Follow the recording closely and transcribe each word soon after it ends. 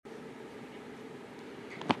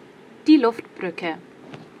Die Luftbrücke.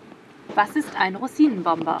 Was ist ein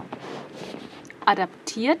Rosinenbomber?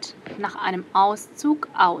 Adaptiert nach einem Auszug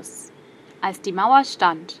aus, als die Mauer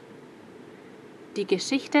stand. Die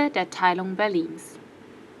Geschichte der Teilung Berlins.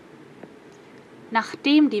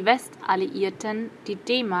 Nachdem die Westalliierten die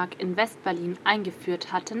D-Mark in Westberlin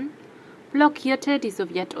eingeführt hatten, blockierte die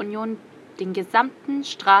Sowjetunion den gesamten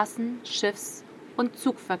Straßen-, Schiffs- und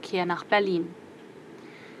Zugverkehr nach Berlin.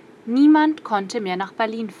 Niemand konnte mehr nach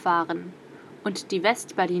Berlin fahren und die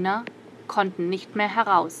Westberliner konnten nicht mehr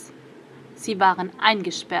heraus. Sie waren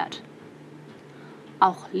eingesperrt.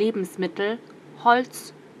 Auch Lebensmittel,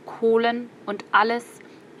 Holz, Kohlen und alles,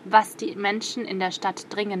 was die Menschen in der Stadt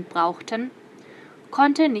dringend brauchten,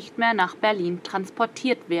 konnte nicht mehr nach Berlin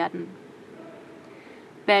transportiert werden.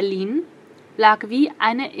 Berlin lag wie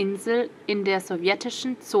eine Insel in der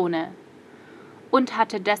sowjetischen Zone und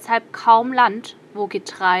hatte deshalb kaum Land, wo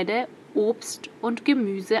Getreide, Obst und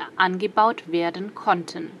Gemüse angebaut werden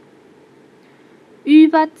konnten.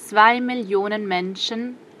 Über 2 Millionen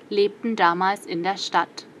Menschen lebten damals in der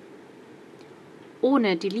Stadt.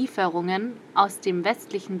 Ohne die Lieferungen aus den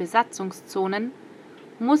westlichen Besatzungszonen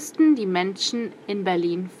mussten die Menschen in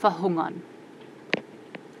Berlin verhungern.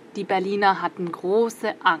 Die Berliner hatten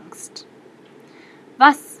große Angst.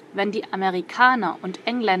 Was, wenn die Amerikaner und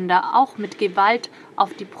Engländer auch mit Gewalt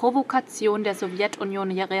auf die Provokation der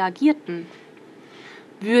Sowjetunion reagierten?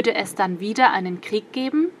 Würde es dann wieder einen Krieg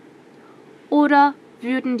geben? Oder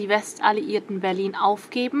würden die Westalliierten Berlin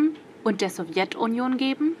aufgeben und der Sowjetunion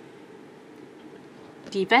geben?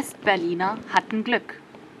 Die Westberliner hatten Glück.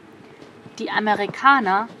 Die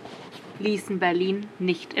Amerikaner ließen Berlin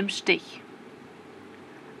nicht im Stich.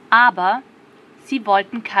 Aber sie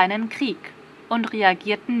wollten keinen Krieg und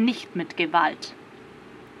reagierten nicht mit Gewalt.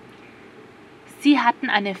 Sie hatten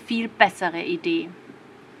eine viel bessere Idee.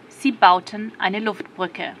 Sie bauten eine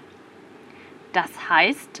Luftbrücke. Das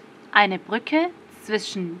heißt, eine Brücke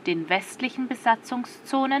zwischen den westlichen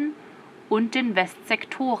Besatzungszonen und den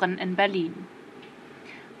Westsektoren in Berlin.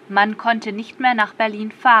 Man konnte nicht mehr nach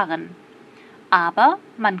Berlin fahren, aber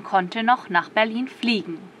man konnte noch nach Berlin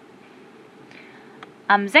fliegen.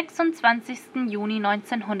 Am 26. Juni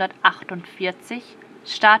 1948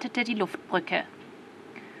 startete die Luftbrücke.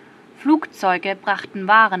 Flugzeuge brachten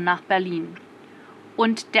Waren nach Berlin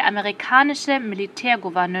und der amerikanische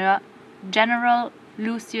Militärgouverneur General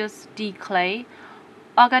Lucius D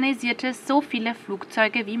organisierte so viele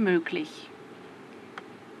Flugzeuge wie möglich.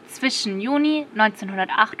 Zwischen Juni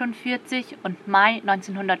 1948 und Mai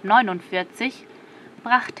 1949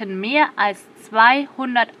 brachten mehr als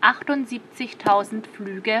 278.000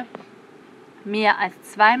 Flüge mehr als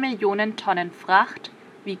 2 Millionen Tonnen Fracht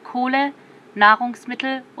wie Kohle,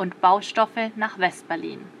 Nahrungsmittel und Baustoffe nach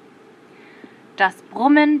Westberlin. Das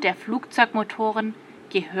Brummen der Flugzeugmotoren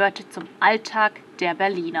gehörte zum Alltag der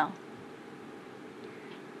Berliner.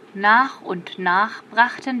 Nach und nach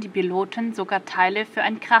brachten die Piloten sogar Teile für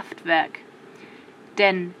ein Kraftwerk,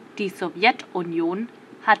 denn die Sowjetunion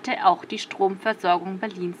hatte auch die Stromversorgung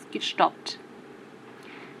Berlins gestoppt.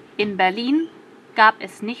 In Berlin gab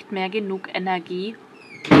es nicht mehr genug Energie,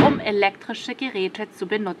 um elektrische Geräte zu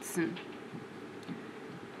benutzen.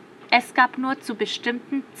 Es gab nur zu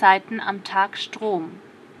bestimmten Zeiten am Tag Strom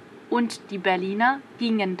und die Berliner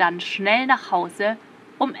gingen dann schnell nach Hause,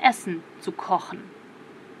 um Essen zu kochen.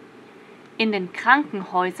 In den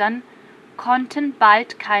Krankenhäusern konnten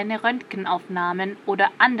bald keine Röntgenaufnahmen oder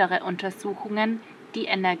andere Untersuchungen, die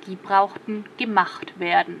Energie brauchten, gemacht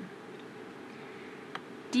werden.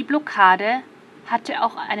 Die Blockade hatte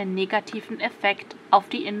auch einen negativen Effekt auf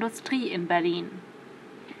die Industrie in Berlin.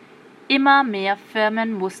 Immer mehr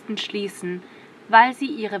Firmen mussten schließen, weil sie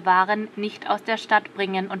ihre Waren nicht aus der Stadt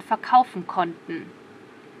bringen und verkaufen konnten.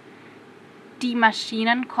 Die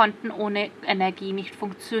Maschinen konnten ohne Energie nicht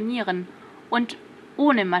funktionieren und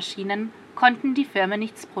ohne Maschinen konnten die Firmen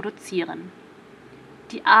nichts produzieren.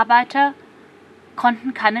 Die Arbeiter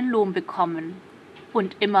konnten keinen Lohn bekommen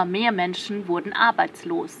und immer mehr Menschen wurden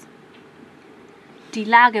arbeitslos. Die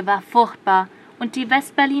Lage war furchtbar und die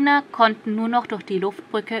Westberliner konnten nur noch durch die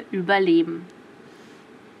Luftbrücke überleben.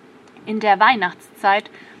 In der Weihnachtszeit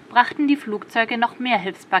brachten die Flugzeuge noch mehr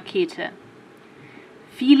Hilfspakete.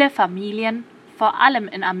 Viele Familien, vor allem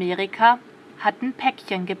in Amerika, hatten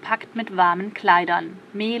Päckchen gepackt mit warmen Kleidern,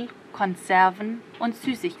 Mehl, Konserven und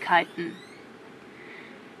Süßigkeiten.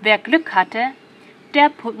 Wer Glück hatte,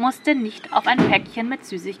 der musste nicht auf ein Päckchen mit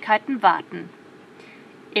Süßigkeiten warten.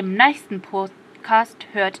 Im nächsten Podcast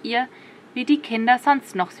hört ihr, wie die Kinder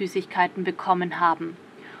sonst noch Süßigkeiten bekommen haben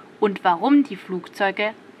und warum die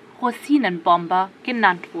Flugzeuge Rosinenbomber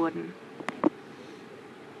genannt wurden.